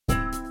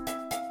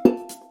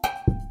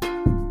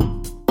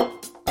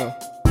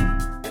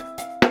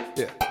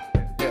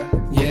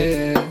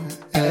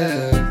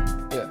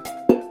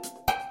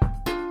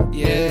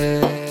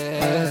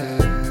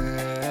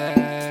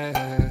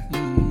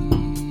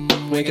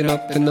Waking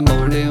up in the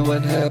morning,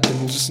 what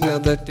happened? Just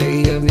another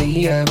day of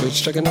the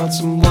average. Chugging on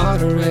some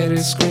water, ready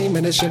to scream,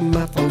 and shit,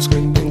 my phone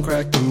screaming,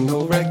 cracking.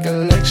 No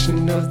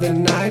recollection of the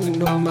night,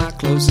 and all my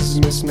clothes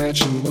is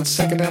mismatching. 1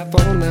 second I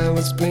phone, I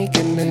was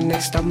blinking, and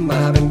next I'm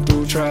mobbing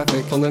through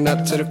traffic. Pulling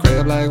up to the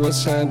crib like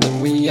what's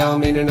happening? We all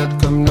meeting up,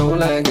 come no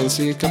lagging.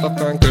 See a couple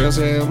fine girls,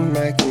 hey, I'm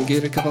macking.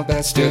 Get a couple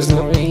bad stares,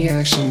 no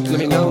reaction. Let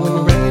me know when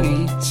you're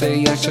ready.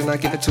 Say action, I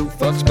give it 2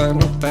 fucks, but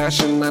no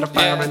fashion. Not a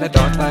fire in the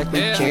dark like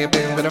we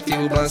camping with a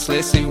few blunts.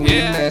 Let's see we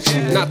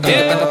matching. Not think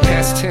about the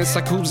past tense,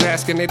 like who's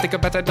asking? They think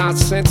about the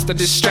nonsense, the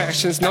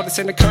distractions. No, this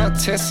ain't a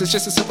contest, it's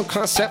just a simple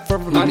concept for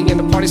everybody in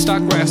the party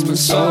start grasping.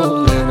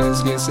 So let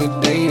us get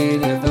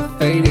sedated, ever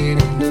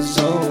faded in the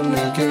zone.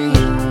 And can you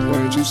hear the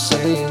words you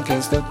saying?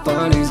 Cause the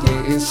party's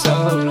getting so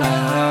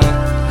loud,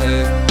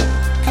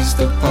 yeah. Cause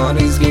the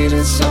party's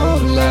getting so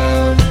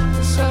loud.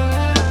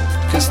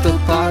 Cause the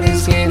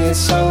party's getting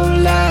so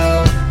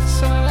loud.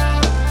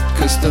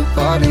 Cause the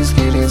party's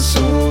getting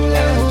so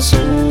loud, so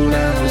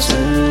loud, so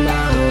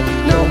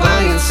loud. No,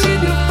 I ain't seen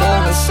you for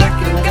a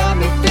second, got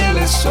me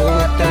feeling so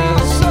down.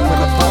 When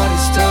the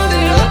party's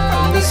turning up,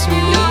 I miss me,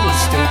 you will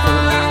stick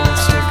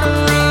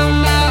around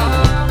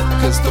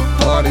now. Cause the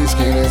party's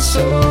getting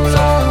so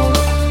loud.